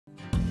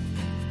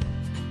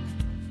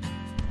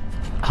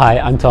Hi,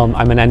 I'm Tom.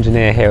 I'm an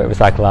engineer here at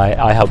Recycleye.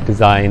 I help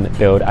design,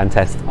 build and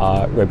test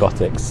our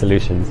robotics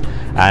solutions.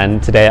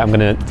 And today I'm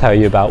going to tell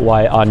you about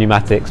why our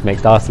pneumatics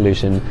makes our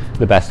solution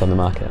the best on the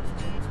market.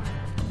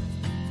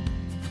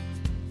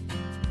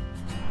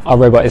 Our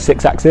robot is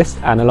 6-axis,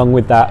 and along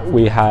with that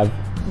we have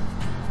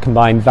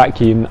combined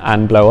vacuum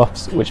and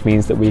blow-offs, which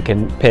means that we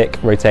can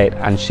pick, rotate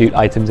and shoot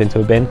items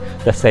into a bin,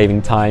 thus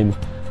saving time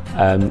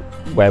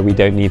where we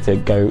don't need to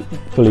go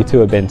fully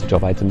to a bin to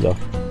drop items off.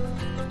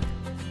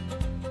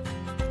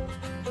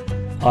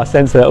 Our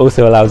sensor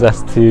also allows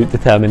us to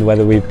determine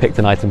whether we've picked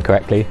an item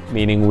correctly,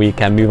 meaning we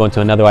can move on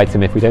to another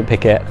item if we don't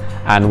pick it,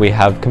 and we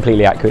have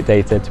completely accurate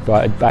data to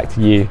provide back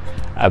to you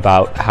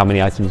about how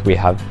many items we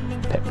have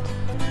picked.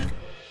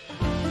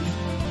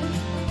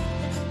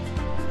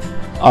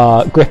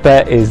 Our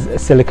gripper is a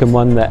silicone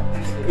one that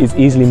is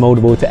easily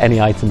mouldable to any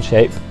item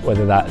shape,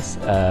 whether that's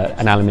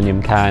an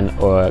aluminium can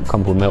or a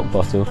crumpled milk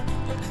bottle.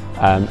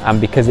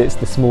 And because it's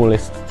the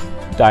smallest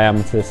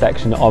diameter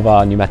section of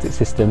our pneumatic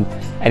system,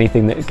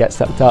 anything that gets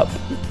sucked up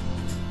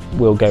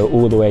will go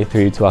all the way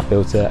through to our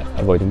filter,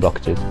 avoiding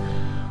blockages.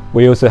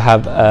 We also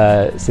have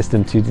a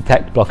system to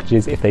detect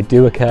blockages if they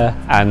do occur,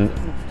 and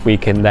we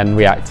can then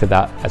react to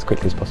that as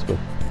quickly as possible.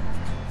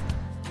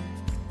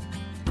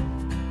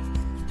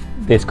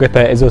 This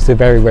gripper is also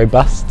very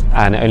robust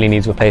and only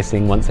needs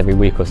replacing once every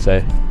week or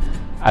so.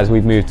 As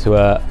we've moved to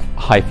a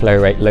high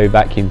flow rate, low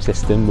vacuum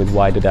system with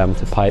wider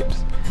diameter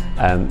pipes,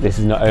 this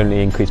has not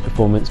only increased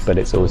performance, but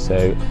it's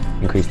also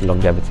increased the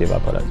longevity of our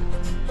product.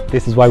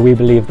 This is why we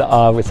believe that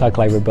our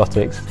Recycleye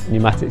Robotics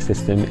pneumatic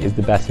system is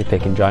the best for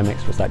picking dry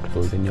mix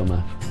recyclables in your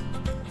MRF.